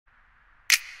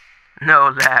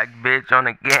No lag, bitch, on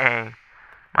the game.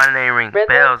 My name ring Rhythm,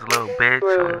 bells, little bitch, on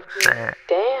groove. the set.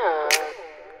 Damn.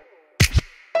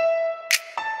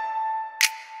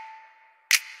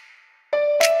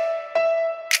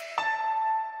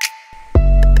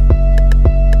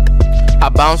 I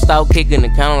bounced out kicking the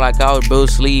counter like I was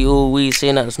Bruce Lee. Ooh, we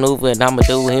seen nothing snoop and I'ma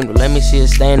do him. But let me see it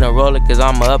staying a roller, cause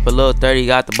I'm up a little 30.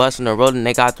 Got the bus and the rolling,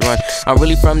 they got the run. I'm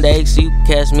really from the X, so you can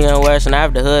catch me on West. And I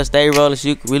have the hood stay rolling, so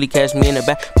you can really catch me in the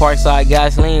back. Parkside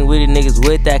gasoline with the niggas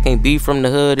with that. Can't be from the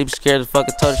hood, they be scared to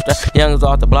fucking touch the strap. Youngers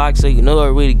off the block, so you know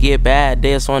it really get bad.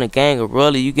 Dance on the gang or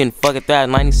really, you can fucking thrash.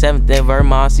 97 then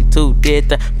Vermont, C2 did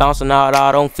that. Bouncing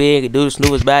out, don't figure. Do the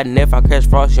snooze bad. And if I catch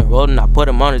Frosty and rolling, I put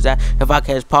him on his ass. If I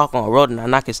catch Park on rolling, I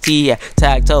knock his T at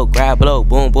tag toe, grab blow,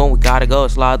 boom, boom, we gotta go.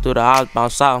 Slide through the house,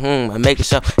 bounce out, and make it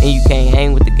show. And you can't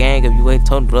hang with the gang if you ain't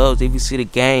toting gloves. If you see the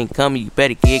gang coming, you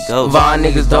better get go. Vaughn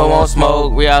niggas don't want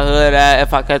smoke, real hood at.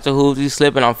 If I catch a hooves, he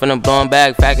slipping, I'm finna blow him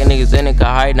back. Faggot niggas in it, got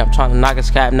hiding, I'm trying to knock his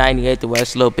cap. 98 the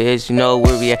West, little bitch, you know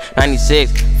where we at.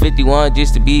 96, 51,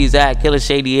 just to be exact. Killer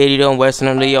Shady 80, don't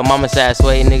Western them, your mama said,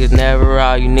 sway niggas never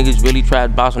out. You niggas really try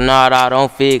to bounce them, nah,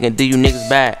 don't fig, and do you niggas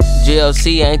back.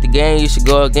 GLC ain't the game, you should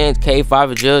go against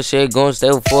K5 or jail shit. Going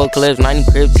stay with 4 clips,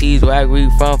 90 crib tees, where I agree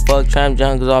from. Fuck tramp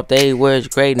jungles off the A, where it's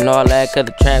great and all that. Cause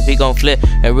the tramp he gon' flip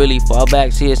and really fall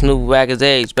back. See a Snoop back his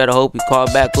age. Better hope he call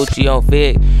back Gucci on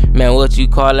fig. Man, what you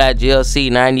call that?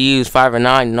 GLC 90 U's 5 or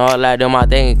 9 and all that. Do my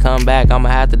thing and come back, I'ma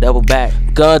have to double back.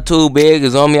 Gun too big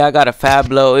is on me, I got a fat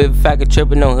blow. If I could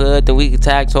trip in no hood, then we can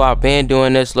tag. So I been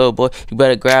doing this, little boy. You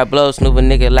better grab blow, Snoop a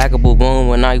nigga like a boo boom.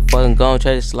 When I fucking gone,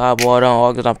 try to slide water on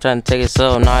August, I'm trying to take it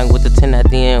slow. 9 with the 10 at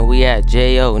the end, we at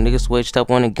J.O. Niggas switched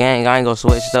up on the gang, I ain't gon'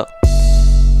 switch it up.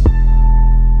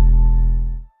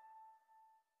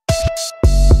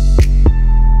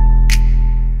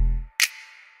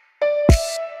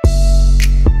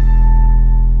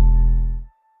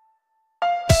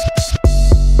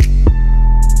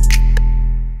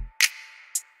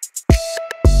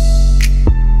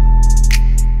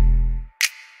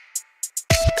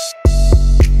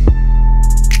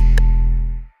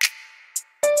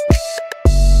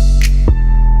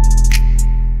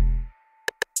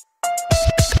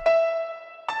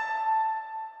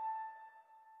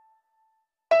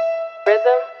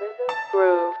 Rhythm,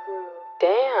 groove.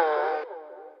 Damn.